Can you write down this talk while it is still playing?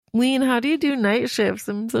Leen, how do you do night shifts?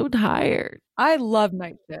 I'm so tired. I love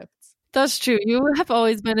night shifts. That's true. You have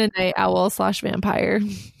always been a night owl / vampire. Do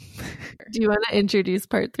you want to introduce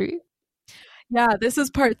part 3? Yeah, this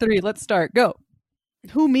is part 3. Let's start. Go.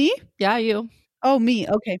 Who, me? Yeah, you. Oh, me.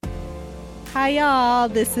 Okay. Hi, y'all.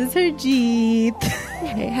 This is Harjit.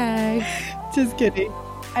 Hey. Just kidding.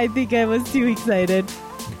 I think I was too excited.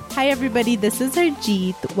 Hi, everybody. This is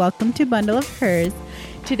Harjit. Welcome to Bundle of Hers.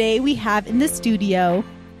 Today we have in the studio,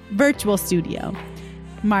 virtual studio,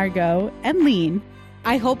 Margaux and Leen.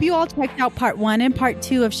 I hope you all checked out part 1 and part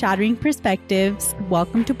 2 of Shattering Perspectives.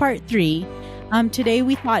 Welcome to part 3. Today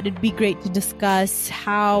we thought it'd be great to discuss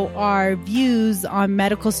how our views on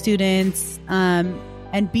medical students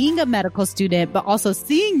and being a medical student, but also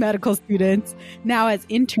seeing medical students now as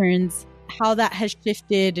interns, how that has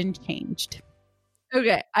shifted and changed.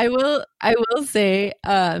 Okay, I will say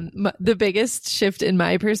the biggest shift in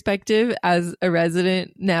my perspective as a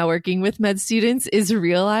resident now working with med students is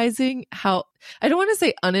realizing how, I don't want to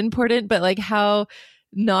say unimportant, but like how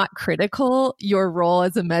not critical your role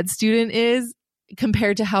as a med student is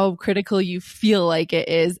compared to how critical you feel like it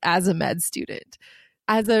is as a med student.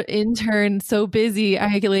 As an intern, so busy,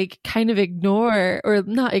 I like kind of ignore or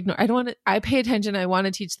not ignore. I pay attention. I want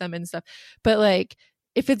to teach them and stuff. But like,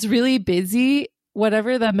 if it's really busy,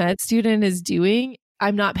 whatever the med student is doing,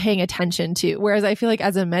 I'm not paying attention to. Whereas I feel like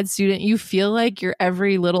as a med student, you feel like your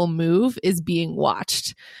every little move is being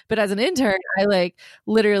watched. But as an intern, I like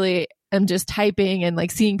literally am just typing and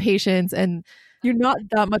like seeing patients, and you're not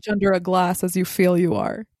that much under a glass as you feel you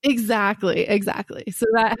are. Exactly. So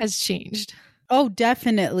that has changed. Oh,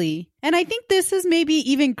 definitely. And I think this is maybe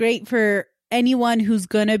even great for anyone who's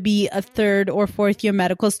going to be a 3rd or 4th year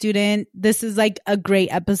medical student. This is like a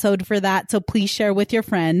great episode for that. So please share with your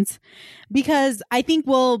friends, because I think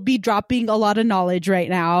we'll be dropping a lot of knowledge right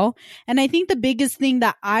now. And I think the biggest thing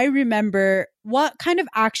that I remember, what kind of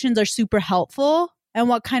actions are super helpful and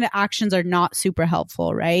what kind of actions are not super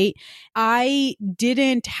helpful, right? I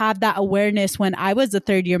didn't have that awareness when I was a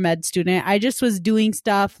 3rd year med student. I just was doing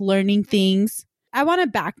stuff, learning things. I want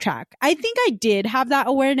to backtrack. I think I did have that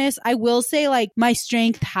awareness. I will say like my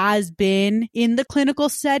strength has been in the clinical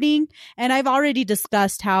setting. And I've already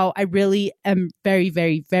discussed how I really am very,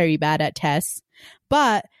 very, very bad at tests.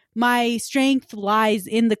 But my strength lies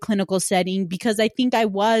in the clinical setting because I think I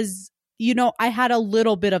was, I had a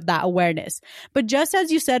little bit of that awareness. But just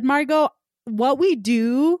as you said, Margaux, what we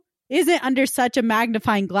do isn't under such a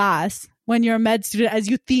magnifying glass when you're a med student as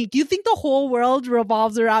you think. You think the whole world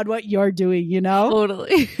revolves around what you're doing,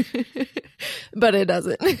 Totally. But it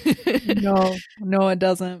doesn't. No, it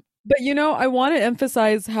doesn't. But I want to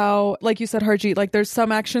emphasize how, like you said, Harjit, like there's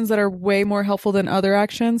some actions that are way more helpful than other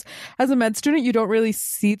actions. As a med student, you don't really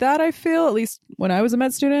see that, I feel, at least when I was a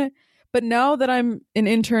med student. But now that I'm an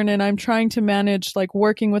intern and I'm trying to manage like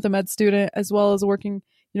working with a med student as well as working,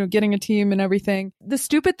 getting a team and everything, the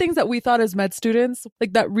stupid things that we thought as med students,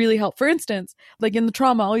 like that really help. For instance, like in the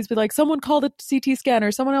trauma, I'll always be like, someone called a CT scan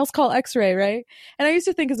or someone else call x-ray, right? And I used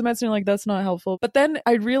to think as a med student, like that's not helpful. But then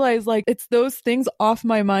I realized like it's those things off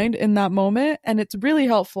my mind in that moment. And it's really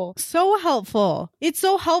helpful. So helpful. It's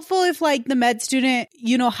so helpful if like the med student,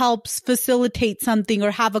 helps facilitate something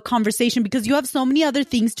or have a conversation, because you have so many other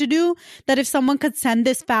things to do that if someone could send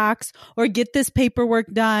this fax or get this paperwork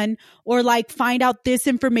done or like find out this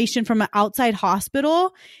information from an outside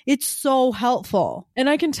hospital, it's so helpful. And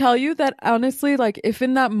I can tell you that honestly, like if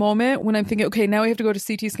in that moment when I'm thinking, okay, now we have to go to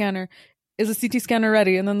CT scanner, is a CT scanner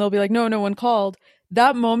ready? And then they'll be like, no one called.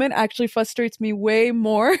 That moment actually frustrates me way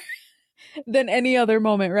more than any other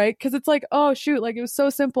moment, right? Because it's like, oh shoot, like it was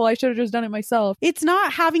so simple. I should have just done it myself. It's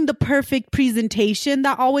not having the perfect presentation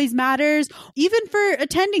that always matters. Even for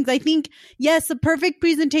attendings, I think, yes, the perfect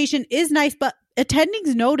presentation is nice, but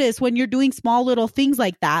attendings notice when you're doing small little things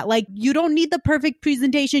like that. Like you don't need the perfect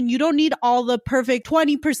presentation. You don't need all the perfect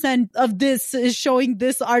 20% of this is showing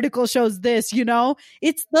this article shows this,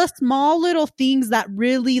 it's the small little things that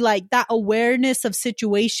really like that awareness of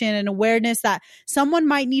situation and awareness that someone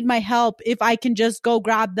might need my help if I can just go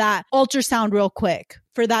grab that ultrasound real quick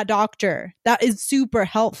for that doctor. That is super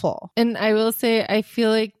helpful. And I will say, I feel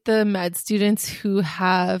like the med students who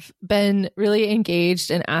have been really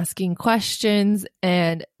engaged in asking questions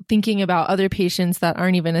and thinking about other patients that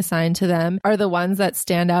aren't even assigned to them are the ones that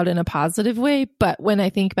stand out in a positive way. But when I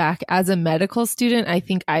think back as a medical student, I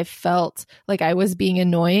think I felt like I was being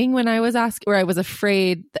annoying when I was asked, or I was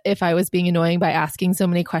afraid if I was being annoying by asking so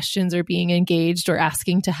many questions or being engaged or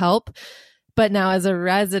asking to help. But now as a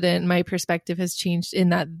resident, my perspective has changed in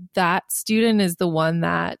that student is the one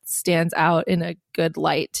that stands out in a good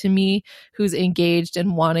light to me, who's engaged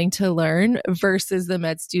and wanting to learn, versus the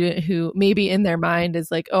med student who maybe in their mind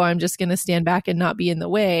is like, oh, I'm just going to stand back and not be in the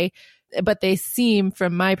way. But they seem,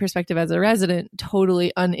 from my perspective as a resident,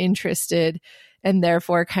 totally uninterested, and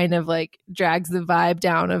therefore kind of like drags the vibe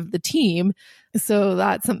down of the team. So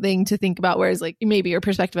that's something to think about. Whereas like maybe your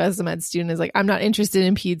perspective as a med student is like, I'm not interested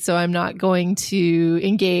in peds, so I'm not going to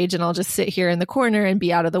engage and I'll just sit here in the corner and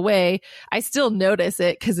be out of the way. I still notice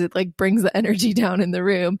it because it like brings the energy down in the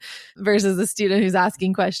room, versus the student who's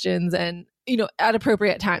asking questions and, you know, at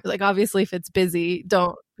appropriate times. Like obviously if it's busy,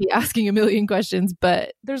 don't be asking a million questions,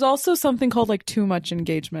 but there's also something called like too much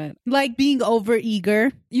engagement. Like being over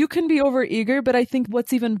eager. You can be over eager, but I think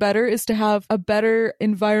what's even better is to have a better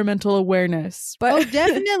environmental awareness. But oh,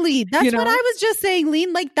 definitely. That's you know? what I was just saying,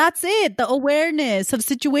 Leen. Like that's it. The awareness of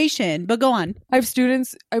situation. But go on. I've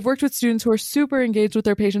worked with students who are super engaged with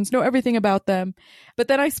their patients, know everything about them. But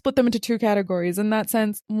then I split them into two categories. In that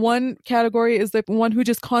sense, one category is the one who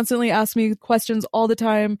just constantly asks me questions all the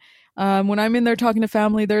time. When I'm in there talking to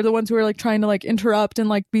family, they're the ones who are like trying to like interrupt and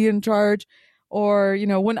like be in charge. Or, you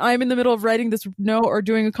know, when I'm in the middle of writing this note or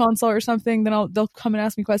doing a consult or something, then they'll come and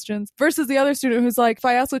ask me questions. Versus the other student who's like, if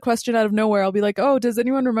I ask a question out of nowhere, I'll be like, oh, does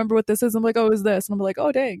anyone remember what this is? I'm like, oh, is this? And I'm like,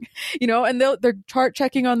 oh, dang. You know, and they're chart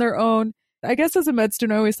checking on their own. I guess as a med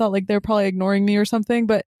student, I always thought like they're probably ignoring me or something,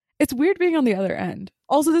 but it's weird being on the other end.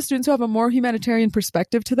 Also, the students who have a more humanitarian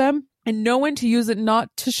perspective to them and know when to use it, not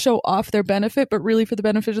to show off their benefit, but really for the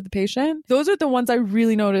benefit of the patient. Those are the ones I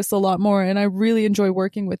really notice a lot more. And I really enjoy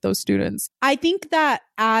working with those students. I think that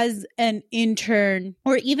as an intern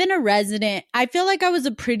or even a resident, I feel like I was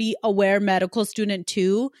a pretty aware medical student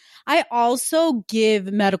too. I also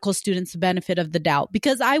give medical students the benefit of the doubt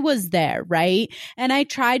because I was there, right? And I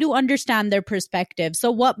try to understand their perspective.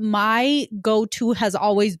 So what my go-to has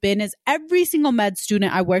always been is every single med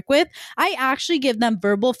student I work with, I actually give them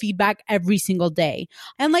verbal feedback every single day.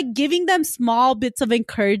 And like giving them small bits of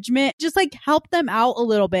encouragement, just like help them out a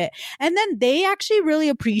little bit. And then they actually really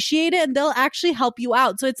appreciate it and they'll actually help you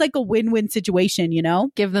out. So it's like a win-win situation, you know?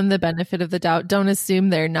 Give them the benefit of the doubt. Don't assume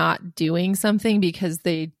they're not doing something because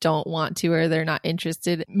they don't want to or they're not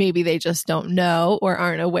interested. Maybe they just don't know or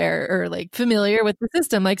aren't aware or like familiar with the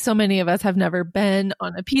system. Like so many of us have never been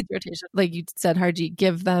on a peds rotation. Like you said, Harjit,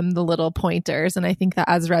 give them the little pointers. And I think that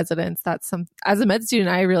as residents, as a med student,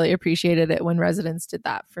 I really appreciated it when residents did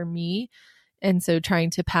that for me. And so trying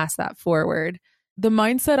to pass that forward. The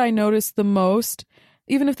mindset I noticed the most,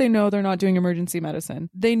 even if they know they're not doing emergency medicine,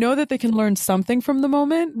 they know that they can learn something from the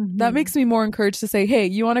moment. Mm-hmm. That makes me more encouraged to say, hey,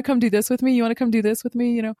 you want to come do this with me? You want to come do this with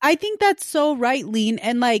me? You know, I think that's so right, Leen.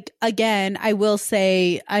 And like, again, I will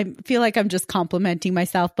say, I feel like I'm just complimenting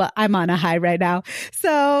myself, but I'm on a high right now.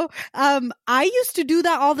 So, I used to do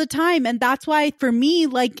that all the time. And that's why for me,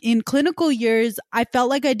 like in clinical years, I felt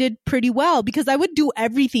like I did pretty well because I would do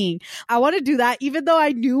everything. I want to do that, even though I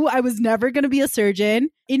knew I was never going to be a surgeon.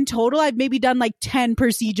 In total, I've maybe done like 10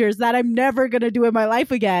 procedures that I'm never going to do in my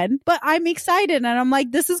life again. But I'm excited and I'm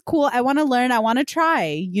like, this is cool. I want to learn. I want to try,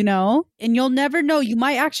 you know? And you'll never know. You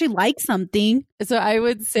might actually like something. So I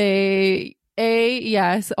would say,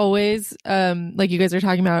 yes, always, like you guys are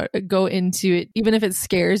talking about, go into it. Even if it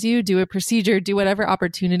scares you, do a procedure, do whatever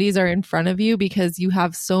opportunities are in front of you because you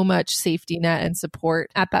have so much safety net and support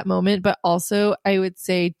at that moment. But also I would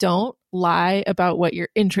say, don't lie about what your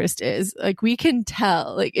interest is. Like we can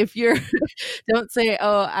tell, like if you're, don't say,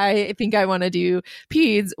 oh, I think I want to do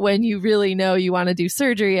peds when you really know you want to do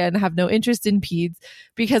surgery and have no interest in peds,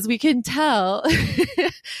 because we can tell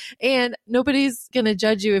and nobody's going to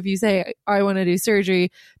judge you if you say, I want to do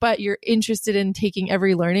surgery, but you're interested in taking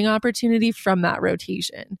every learning opportunity from that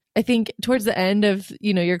rotation. I think towards the end of,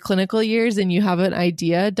 your clinical years and you have an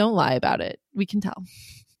idea, don't lie about it. We can tell.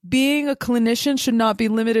 Being a clinician should not be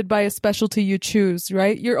limited by a specialty you choose,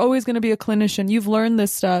 right? You're always going to be a clinician. You've learned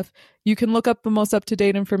this stuff. You can look up the most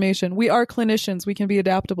up-to-date information. We are clinicians. We can be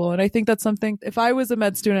adaptable. And I think that's something, if I was a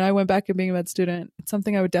med student, I went back to being a med student, it's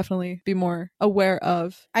something I would definitely be more aware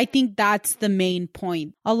of. I think that's the main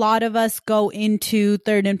point. A lot of us go into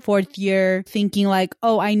third and fourth year thinking like,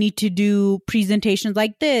 oh, I need to do presentations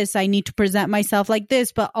like this. I need to present myself like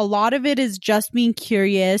this. But a lot of it is just being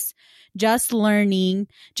curious, just learning,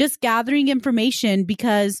 just gathering information,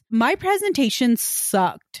 because my presentation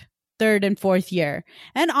sucked. third and fourth year.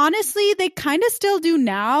 And honestly, they kind of still do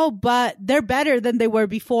now, but they're better than they were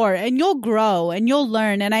before. And you'll grow and you'll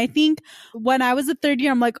learn. And I think when I was a third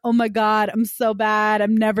year, I'm like, oh my God, I'm so bad.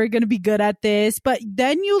 I'm never going to be good at this. But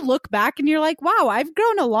then you look back and you're like, wow, I've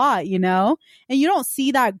grown a lot, you know? And you don't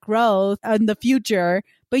see that growth in the future,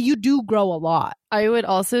 but you do grow a lot. I would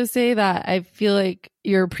also say that I feel like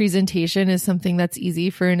your presentation is something that's easy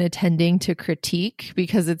for an attending to critique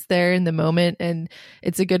because it's there in the moment and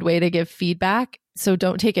it's a good way to give feedback. So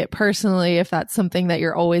don't take it personally if that's something that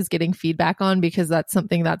you're always getting feedback on, because that's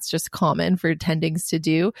something that's just common for attendings to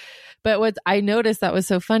do. But what I noticed that was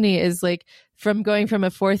so funny is like from going from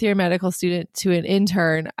a fourth year medical student to an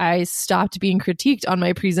intern, I stopped being critiqued on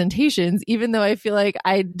my presentations, even though I feel like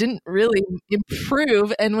I didn't really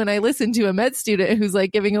improve. And when I listened to a med student who's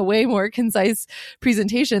like giving a way more concise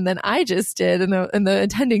presentation than I just did, and the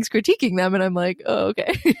attendings critiquing them, and I'm like, oh,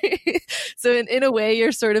 okay. So in a way,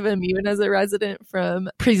 you're sort of immune as a resident from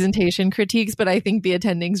presentation critiques, but I think the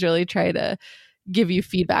attendings really try to give you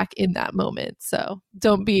feedback in that moment. So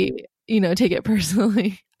don't be, take it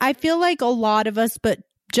personally. I feel like a lot of us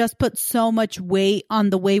just put so much weight on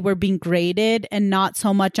the way we're being graded and not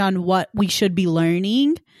so much on what we should be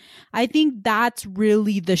learning. I think that's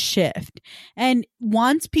really the shift. And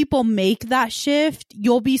once people make that shift,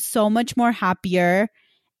 you'll be so much more happier.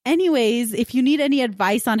 Anyways, if you need any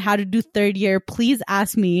advice on how to do third year, please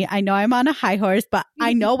ask me. I know I'm on a high horse, but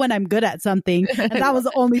I know when I'm good at something. And that was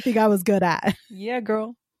the only thing I was good at. Yeah,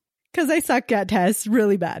 girl. Because I suck at tests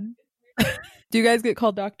really bad. Do you guys get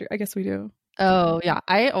called doctor? I guess we do. Oh, yeah.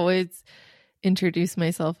 I always introduce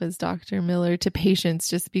myself as Dr. Miller to patients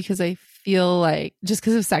just because I feel like, just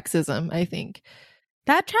because of sexism, I think.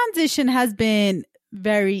 That transition has been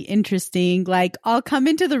very interesting. Like, I'll come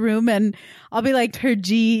into the room and I'll be like,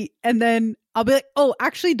 Harjit, and then I'll be like, oh,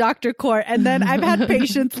 actually, Dr. Kaur. And then I've had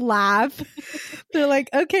patients laugh. They're like,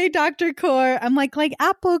 okay, Dr. Kaur. I'm like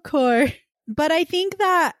Apple Core. But I think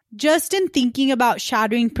that just in thinking about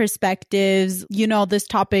shattering perspectives, this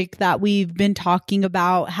topic that we've been talking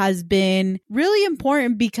about has been really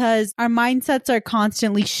important because our mindsets are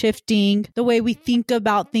constantly shifting. The way we think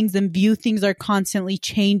about things and view things are constantly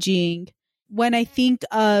changing. When I think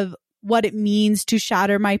of what it means to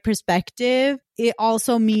shatter my perspective, it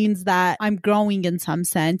also means that I'm growing in some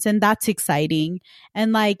sense, and that's exciting.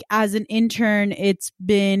 And like as an intern, it's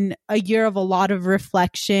been a year of a lot of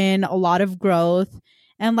reflection, a lot of growth,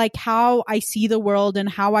 and like how I see the world and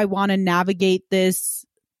how I want to navigate this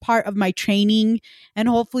part of my training and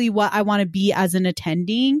hopefully what I want to be as an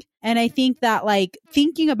attending. And I think that like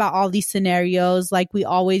thinking about all these scenarios like we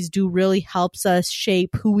always do really helps us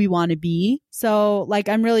shape who we want to be. So like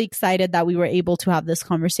I'm really excited that we were able to have this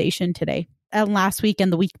conversation today and last week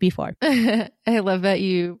and the week before. I love that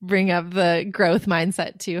you bring up the growth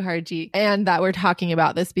mindset too, Harjit, and that we're talking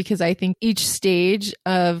about this because I think each stage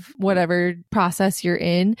of whatever process you're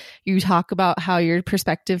in, you talk about how your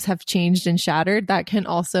perspectives have changed and shattered. That can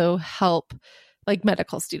also help like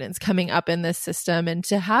medical students coming up in this system and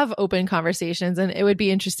to have open conversations. And it would be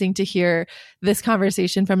interesting to hear this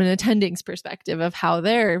conversation from an attending's perspective of how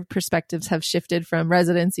their perspectives have shifted from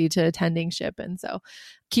residency to attendingship. And so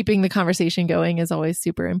keeping the conversation going is always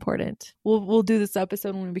super important. We'll do this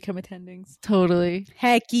episode when we become attendings. Totally.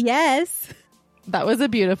 Heck yes. That was a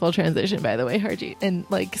beautiful transition, by the way, Harjit, and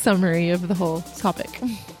like summary of the whole topic.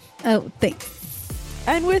 Oh, thanks.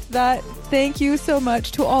 And with that, thank you so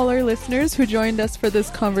much to all our listeners who joined us for this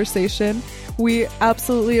conversation. We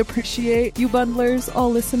absolutely appreciate you bundlers all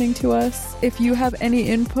listening to us. If you have any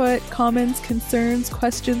input, comments, concerns,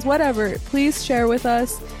 questions, whatever, please share with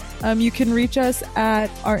us. You can reach us at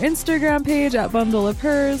our Instagram page at Bundle of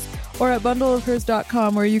Hers or at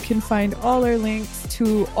bundleofhers.com, where you can find all our links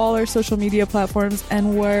to all our social media platforms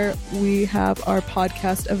and where we have our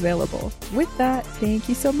podcast available. With that, thank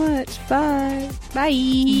you so much. Bye. Bye.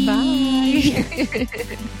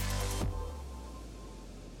 Bye.